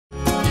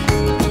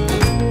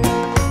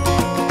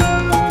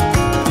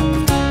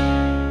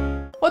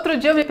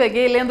dia eu me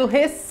peguei lendo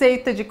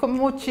receita de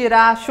como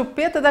tirar a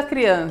chupeta da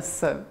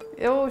criança.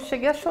 Eu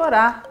cheguei a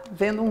chorar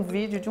vendo um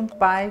vídeo de um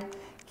pai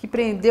que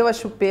prendeu as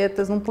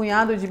chupetas num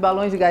punhado de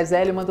balões de gás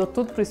hélio e mandou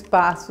tudo pro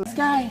espaço.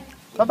 Sky,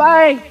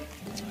 papai!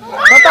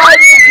 Papai,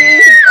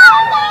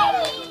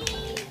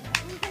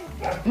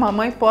 uma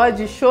mãe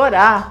pode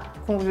chorar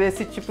com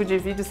esse tipo de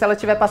vídeo se ela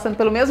estiver passando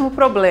pelo mesmo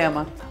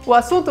problema. O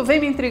assunto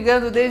vem me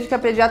intrigando desde que a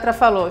pediatra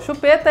falou: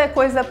 chupeta é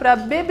coisa para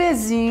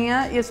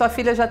bebezinha e sua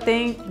filha já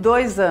tem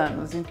 2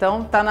 anos,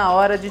 então tá na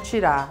hora de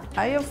tirar.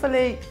 Aí eu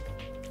falei,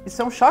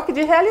 isso é um choque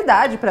de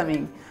realidade para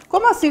mim.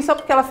 Como assim, só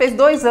porque ela fez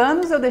 2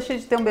 anos eu deixei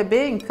de ter um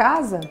bebê em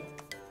casa?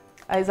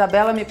 A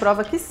Isabela me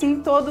prova que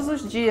sim, todos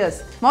os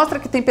dias. Mostra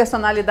que tem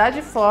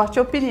personalidade forte,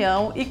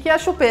 opinião e que a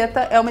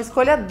chupeta é uma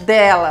escolha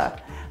dela.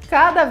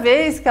 Cada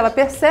vez que ela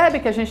percebe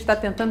que a gente está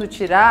tentando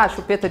tirar a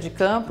chupeta de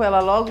campo, ela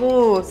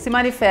logo se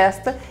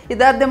manifesta e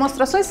dá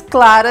demonstrações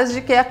claras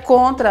de que é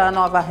contra a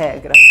nova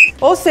regra.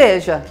 Ou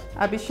seja,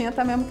 a bichinha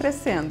está mesmo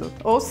crescendo.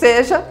 Ou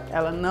seja,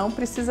 ela não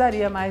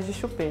precisaria mais de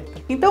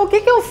chupeta. Então o que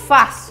eu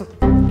faço?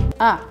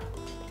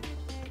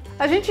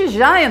 A gente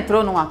já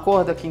entrou num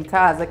acordo aqui em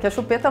casa que a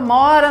chupeta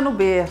mora no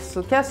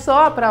berço, que é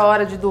só para a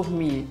hora de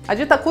dormir. A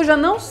dita cuja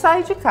não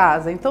sai de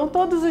casa, então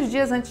todos os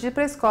dias antes de ir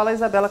para a escola, a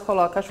Isabela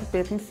coloca a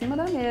chupeta em cima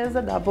da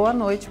mesa, dá boa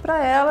noite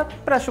para ela,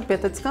 para a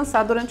chupeta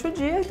descansar durante o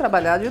dia e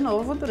trabalhar de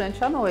novo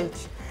durante a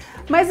noite.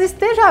 Mas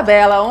esteja a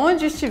Bela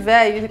onde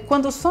estiver e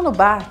quando o sono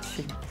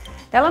bate,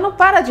 ela não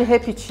para de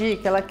repetir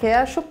que ela quer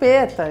a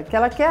chupeta, que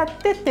ela quer a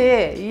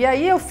tetê. E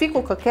aí eu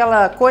fico com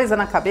aquela coisa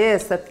na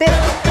cabeça,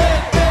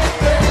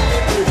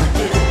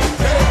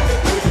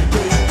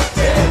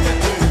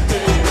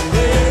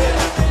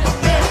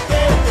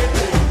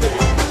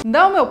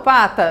 Da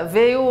homeopata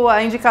veio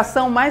a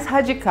indicação mais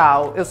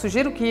radical. Eu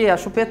sugiro que a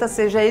chupeta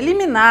seja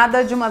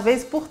eliminada de uma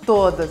vez por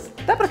todas.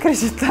 Dá pra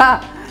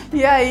acreditar?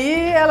 E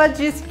aí ela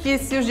disse que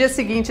se os dias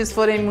seguintes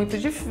forem muito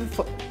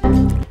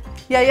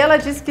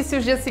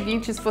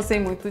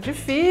fossem muito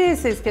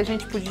difíceis, que a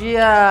gente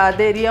podia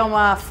aderir a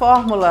uma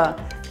fórmula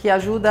que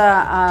ajuda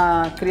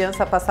a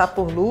criança a passar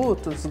por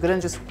lutos,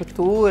 grandes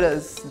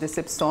rupturas,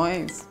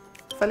 decepções.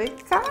 Falei,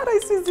 cara,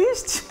 isso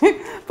existe.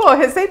 Pô,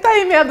 receita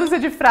aí meia dúzia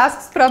de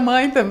frascos pra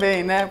mãe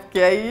também, né? Porque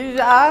aí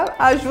já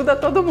ajuda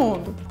todo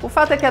mundo. O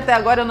fato é que até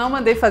agora eu não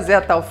mandei fazer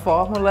a tal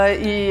fórmula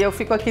e eu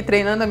fico aqui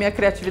treinando a minha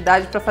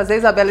criatividade pra fazer a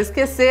Isabela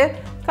esquecer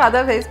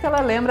cada vez que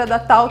ela lembra da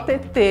tal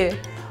tetê.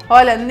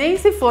 Olha, nem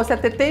se fosse a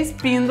tetê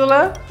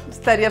espíndola,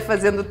 estaria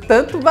fazendo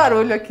tanto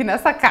barulho aqui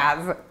nessa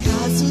casa.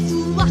 Caso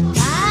do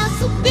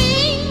acaso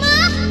bem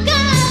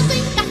marcado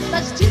em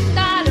cartas de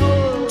tarô.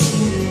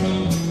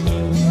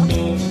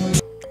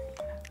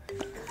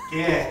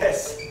 Quem é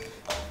essa?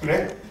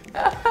 Né?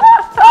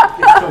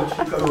 Questão de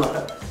ficar no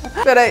ar.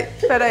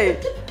 Peraí.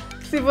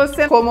 Se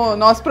você, como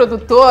nosso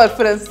produtor,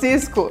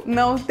 Francisco,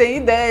 não tem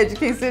ideia de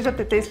quem seja a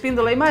tetê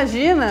espíndola,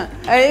 imagina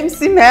a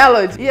MC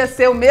Melody. Ia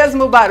ser o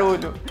mesmo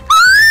barulho.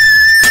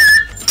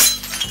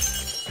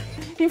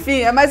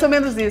 Enfim, é mais ou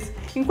menos isso.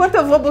 Enquanto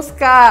eu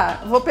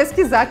vou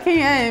pesquisar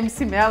quem é a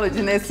MC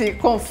Melody nesse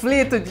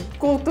conflito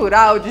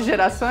cultural de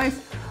gerações,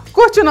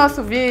 curte o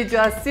nosso vídeo,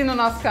 assina o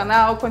nosso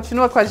canal,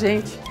 continua com a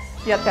gente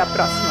e até a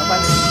próxima.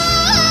 Valeu!